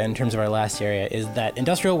in terms of our last area is that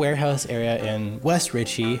industrial warehouse area in West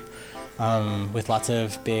Ritchie, with lots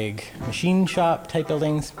of big machine shop type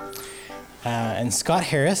buildings. And Scott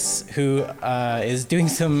Harris, who is doing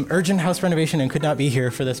some urgent house renovation and could not be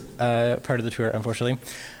here for this part of the tour, unfortunately,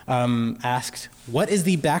 asked, what is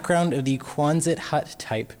the background of the quonset-hut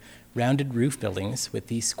type rounded roof buildings with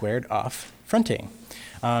the squared off fronting?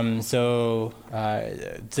 Does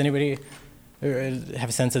anybody have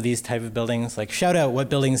a sense of these type of buildings? Shout out what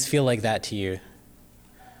buildings feel like that to you.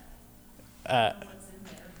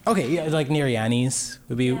 Okay, yeah, near Yanni's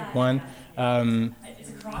would be one. It's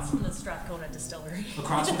across from the Strathcona Distillery.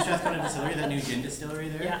 Across from Strathcona Distillery, that new gin distillery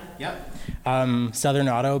there? Yeah. Yep. Southern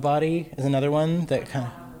Auto Body is another one that kind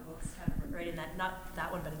of... Right in that, not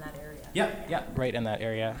that one, but in that area. Yep, right in that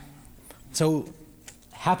area. So,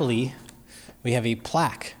 happily, we have a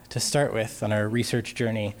plaque to start with on our research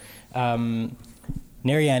journey.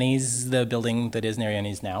 Nariani's, the building that is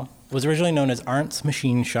Nariani's now, was originally known as Arndt's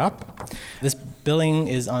Machine Shop. This building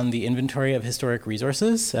is on the Inventory of Historic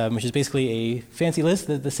Resources, which is basically a fancy list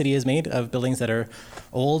that the city has made of buildings that are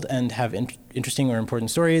old and have interesting or important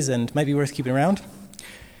stories and might be worth keeping around.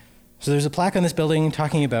 So there's a plaque on this building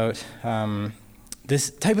talking about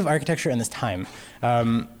this type of architecture and this time.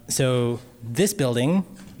 So this building,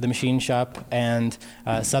 the machine shop, and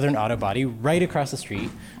Southern Auto Body, right across the street,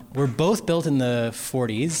 were both built in the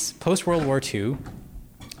 40s, post-World War II,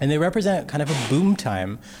 and they represent kind of a boom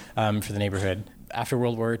time for the neighborhood. After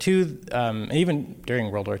World War II, and even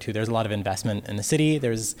during World War II, there's a lot of investment in the city.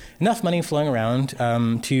 There's enough money flowing around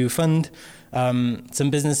to fund some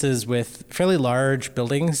businesses with fairly large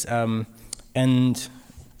buildings. And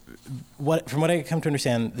from what I come to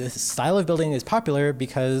understand, this style of building is popular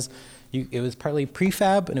because it was partly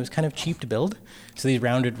prefab and it was kind of cheap to build. So these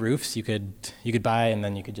rounded roofs you could buy, and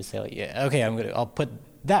then you could just say, I'll put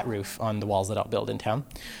that roof on the walls that I'll build in town.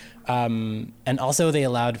 And also they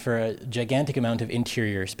allowed for a gigantic amount of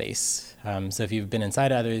interior space. So if you've been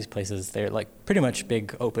inside either of these places, they're pretty much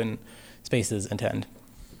big open spaces end to end.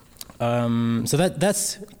 So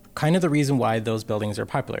that's kind of the reason why those buildings are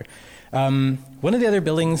popular. One of the other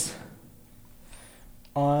buildings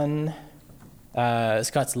on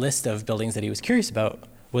Scott's list of buildings that he was curious about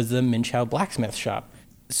was the Minchow blacksmith shop.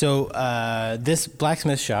 So this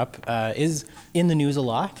blacksmith shop is in the news a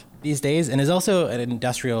lot these days and is also an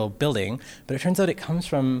industrial building, but it turns out it comes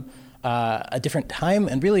from a different time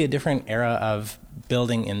and really a different era of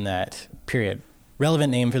building in that period.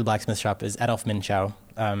 Relevant name for the blacksmith shop is Adolf Minchow.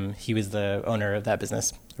 He was the owner of that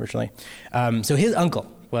business originally. So his uncle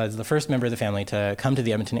was the first member of the family to come to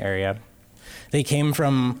the Edmonton area. They came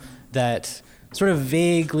from that sort of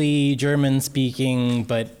vaguely German-speaking,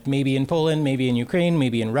 but maybe in Poland, maybe in Ukraine,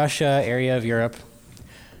 maybe in Russia, area of Europe.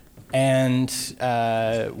 And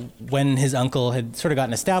when his uncle had sort of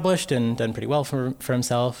gotten established and done pretty well for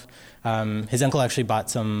himself, his uncle actually bought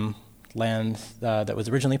some land that was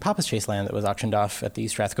originally Papa's Chase land that was auctioned off at the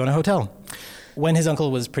Strathcona Hotel. When his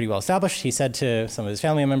uncle was pretty well established, he said to some of his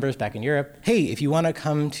family members back in Europe, hey, if you want to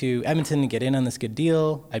come to Edmonton and get in on this good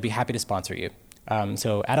deal, I'd be happy to sponsor you.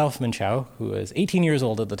 So Adolf Munchau, who was 18 years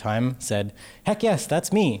old at the time, said, heck yes,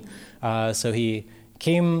 that's me. So he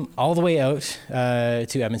came all the way out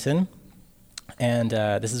to Edmonton, and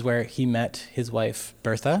this is where he met his wife,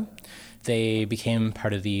 Bertha. They became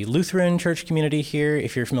part of the Lutheran church community here.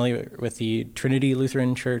 If you're familiar with the Trinity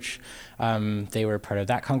Lutheran Church, they were part of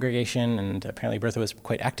that congregation, and apparently Bertha was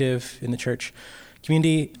quite active in the church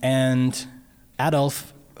community. And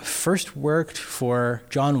Adolf first worked for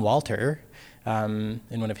John Walter in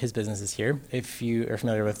one of his businesses here. If you are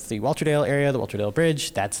familiar with the Walterdale area, the Walterdale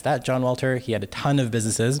Bridge, that's that John Walter. He had a ton of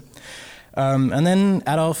businesses. And then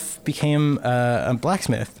Adolf became a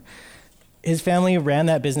blacksmith. His family ran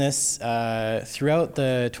that business throughout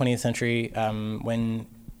the 20th century. When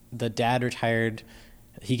the dad retired,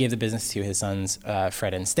 he gave the business to his sons,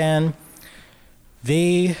 Fred and Stan.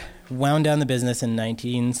 They wound down the business in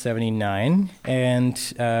 1979,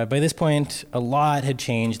 and by this point, a lot had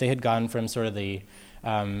changed. They had gone from sort of the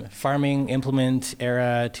farming implement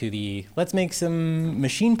era to the let's make some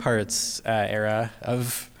machine parts era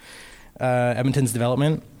of Edmonton's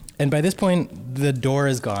development. And by this point, the door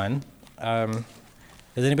is gone.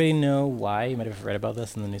 Does anybody know why? You might have read about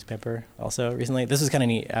this in the newspaper also recently. This was kind of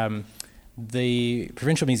neat. The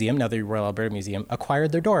Provincial Museum, now the Royal Alberta Museum,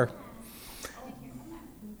 acquired their door.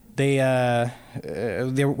 They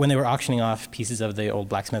when they were auctioning off pieces of the old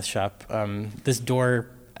blacksmith shop, this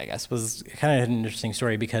door, I guess, was kind of an interesting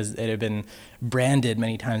story because it had been branded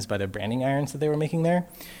many times by the branding irons that they were making there.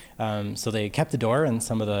 So they kept the door and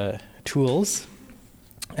some of the tools,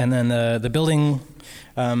 and then the building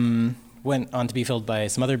went on to be filled by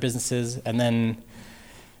some other businesses, and then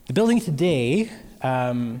the building today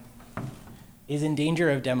is in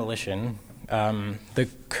danger of demolition. The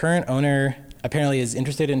current owner apparently is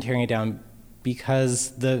interested in tearing it down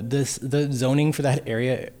because the zoning for that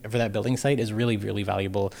area, for that building site, is really, really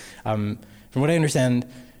valuable. From what I understand,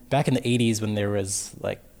 back in the 80s when there was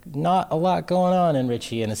like not a lot going on in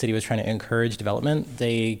Ritchie and the city was trying to encourage development,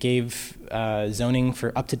 they gave zoning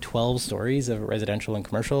for up to 12 stories of residential and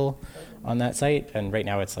commercial on that site, and right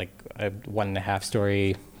now it's like a 1.5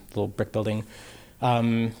 story little brick building. So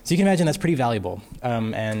you can imagine that's pretty valuable.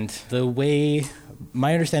 And the way,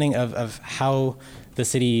 my understanding of how the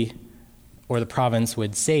city or the province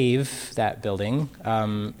would save that building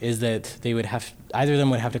is that they would have, either of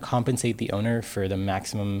them would have to compensate the owner for the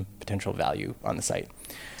maximum potential value on the site.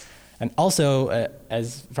 And also,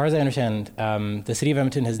 as far as I understand, the city of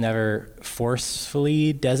Edmonton has never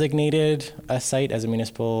forcefully designated a site as a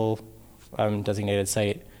municipal designated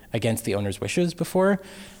site against the owner's wishes before.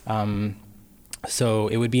 So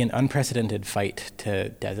it would be an unprecedented fight to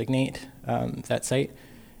designate that site.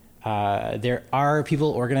 There are people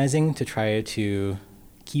organizing to try to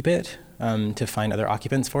keep it, to find other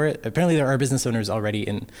occupants for it. Apparently there are business owners already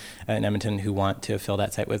in Edmonton who want to fill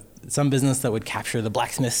that site with some business that would capture the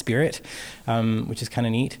blacksmith spirit, which is kind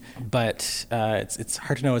of neat. But it's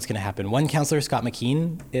hard to know what's going to happen. One councillor, Scott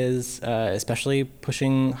McKean, is especially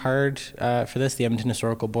pushing hard for this. The Edmonton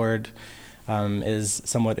Historical Board is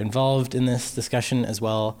somewhat involved in this discussion as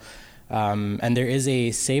well. And there is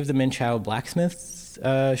a Save the Munchau Blacksmith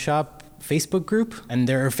Shop Facebook group, and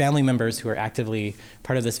there are family members who are actively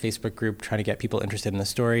part of this Facebook group trying to get people interested in the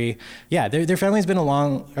story. Yeah, their family's been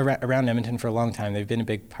around Edmonton for a long time. They've been a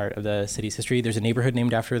big part of the city's history. There's a neighborhood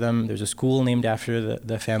named after them. There's a school named after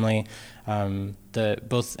the family.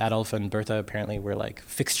 Both Adolf and Bertha apparently were like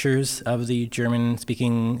fixtures of the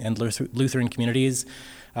German-speaking and Lutheran communities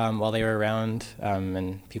while they were around,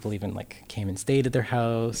 and people even like came and stayed at their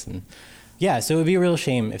house. And yeah, so it would be a real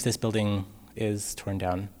shame if this building is torn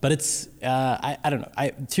down. But it's, I don't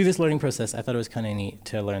know, through this learning process, I thought it was kind of neat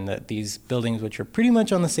to learn that these buildings, which are pretty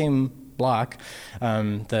much on the same block,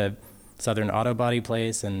 the Southern Auto Body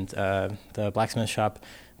place and the blacksmith shop,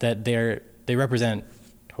 that they represent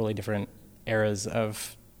totally different eras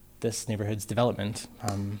of this neighborhood's development.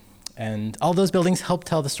 And all those buildings help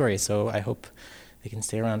tell the story, so I hope they can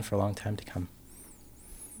stay around for a long time to come.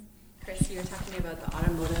 Chris, you were talking about the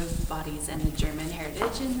automotive bodies and the German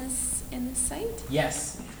heritage in this site?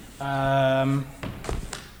 Yes.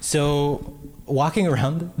 So walking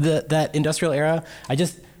around that industrial era, I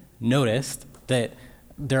just noticed that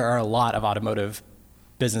there are a lot of automotive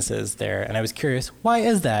businesses there, and I was curious, why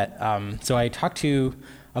is that? So I talked to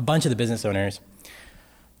a bunch of the business owners,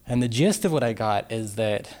 and the gist of what I got is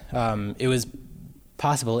that it was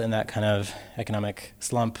possible in that kind of economic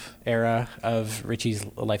slump era of Ritchie's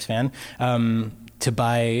lifespan to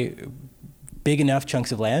buy big enough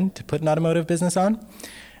chunks of land to put an automotive business on.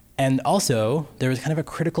 And also, there was kind of a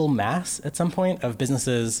critical mass at some point of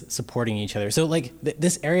businesses supporting each other. So like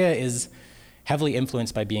this area is heavily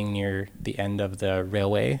influenced by being near the end of the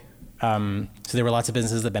railway. So there were lots of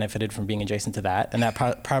businesses that benefited from being adjacent to that. And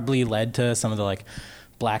that probably led to some of the like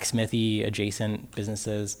blacksmithy adjacent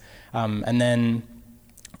businesses. And then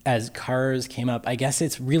as cars came up, I guess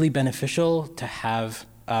it's really beneficial to have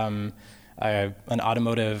an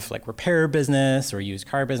automotive like repair business or used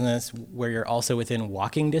car business where you're also within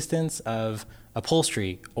walking distance of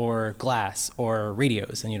upholstery or glass or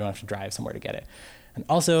radios, and you don't have to drive somewhere to get it. And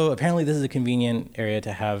also, apparently this is a convenient area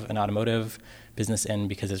to have an automotive business in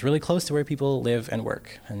because it's really close to where people live and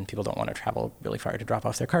work, and people don't want to travel really far to drop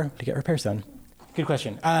off their car to get repairs done. Good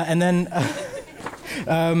question. And then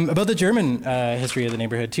about the German history of the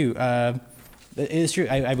neighborhood too. It is true.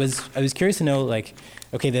 I was curious to know, like,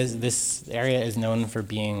 okay, this area is known for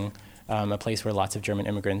being a place where lots of German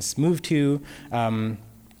immigrants moved to.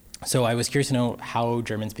 So I was curious to know how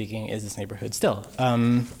German-speaking is this neighborhood still.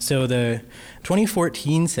 So the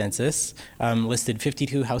 2014 census listed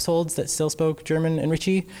 52 households that still spoke German in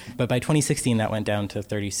Ritchie, but by 2016 that went down to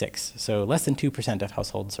 36. So less than 2% of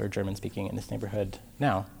households are German-speaking in this neighborhood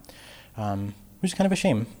now, which is kind of a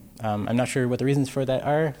shame. I'm not sure what the reasons for that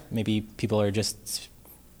are. Maybe people are just,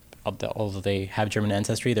 although they have German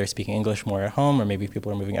ancestry, they're speaking English more at home, or maybe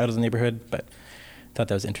people are moving out of the neighborhood, but I thought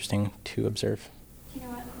that was interesting to observe. Do you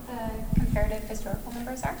know what the comparative historical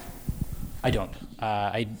numbers are? I don't.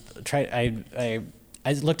 I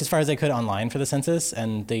looked as far as I could online for the census,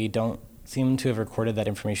 and they don't seem to have recorded that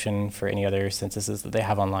information for any other censuses that they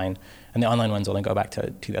have online, and the online ones only go back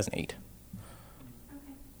to 2008. Okay.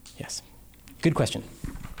 Yes. Good question.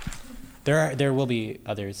 There will be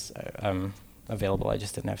others available. I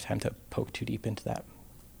just didn't have time to poke too deep into that.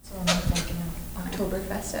 So I'm thinking of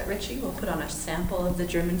Oktoberfest at Ritchie. We'll put on a sample of the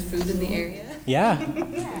German food in the area. Yeah.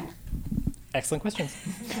 Excellent questions.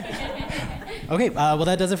 Okay, well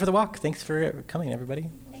that does it for the walk. Thanks for coming,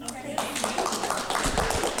 everybody.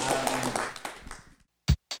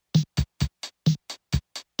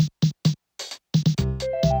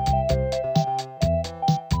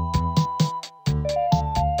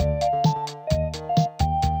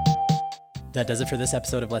 That does it for this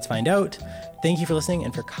episode of Let's Find Out. Thank you for listening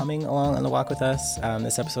and for coming along on the walk with us.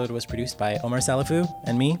 This episode was produced by Omar Salafu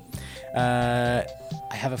and me. I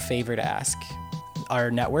have a favor to ask.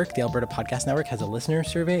 Our network, the Alberta Podcast Network, has a listener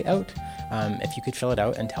survey out. If you could fill it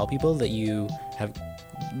out and tell people that you have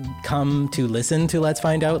come to listen to Let's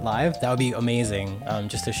Find Out live, that would be amazing,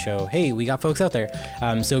 just to show, hey, we got folks out there.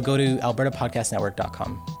 So go to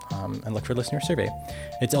albertapodcastnetwork.com and look for listener survey.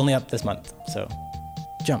 It's only up this month, so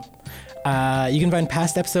jump. You can find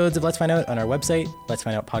past episodes of Let's Find Out on our website,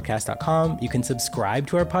 letsfindoutpodcast.com. You can subscribe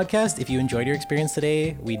to our podcast if you enjoyed your experience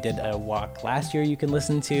today. We did a walk last year you can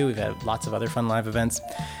listen to. We've had lots of other fun live events.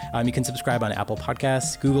 You can subscribe on Apple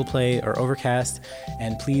Podcasts, Google Play, or Overcast.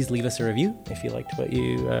 And please leave us a review if you liked what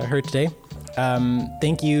you heard today.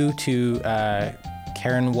 Thank you to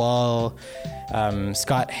Karen Wall,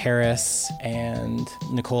 Scott Harris, and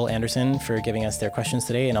Nicole Anderson for giving us their questions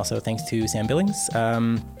today. And also thanks to Sam Billings.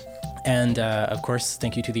 And of course,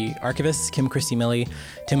 thank you to the archivists, Kim Christie Milley,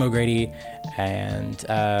 Tim O'Grady, and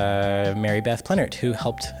Mary Beth Plenert, who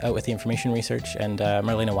helped out with the information research, and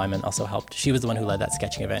Marlena Wyman also helped. She was the one who led that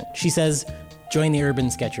sketching event. She says, join the Urban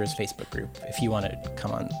Sketchers Facebook group if you want to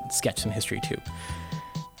come on sketch some history too.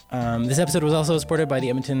 This episode was also supported by the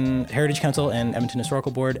Edmonton Heritage Council and Edmonton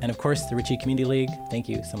Historical Board, and of course, the Ritchie Community League. Thank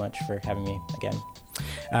you so much for having me again.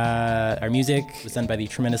 Our music was done by the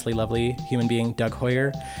tremendously lovely human being Doug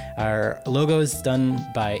Hoyer. Our logo is done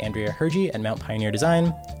by Andrea Hergy at Mount Pioneer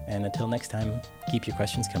Design. And until next time, keep your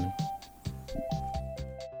questions coming.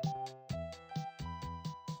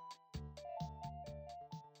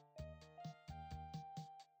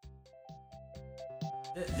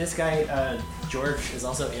 This guy, George, is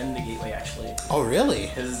also in the Gateway, actually. Oh, really?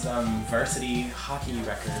 His varsity hockey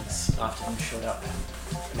records often showed up.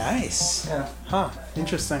 Nice. Yeah. Huh.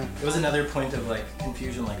 Interesting. It was another point of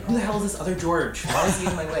confusion, who the hell is this other George? Why is he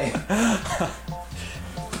in my way?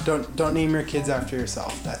 Don't name your kids after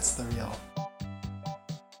yourself. That's the real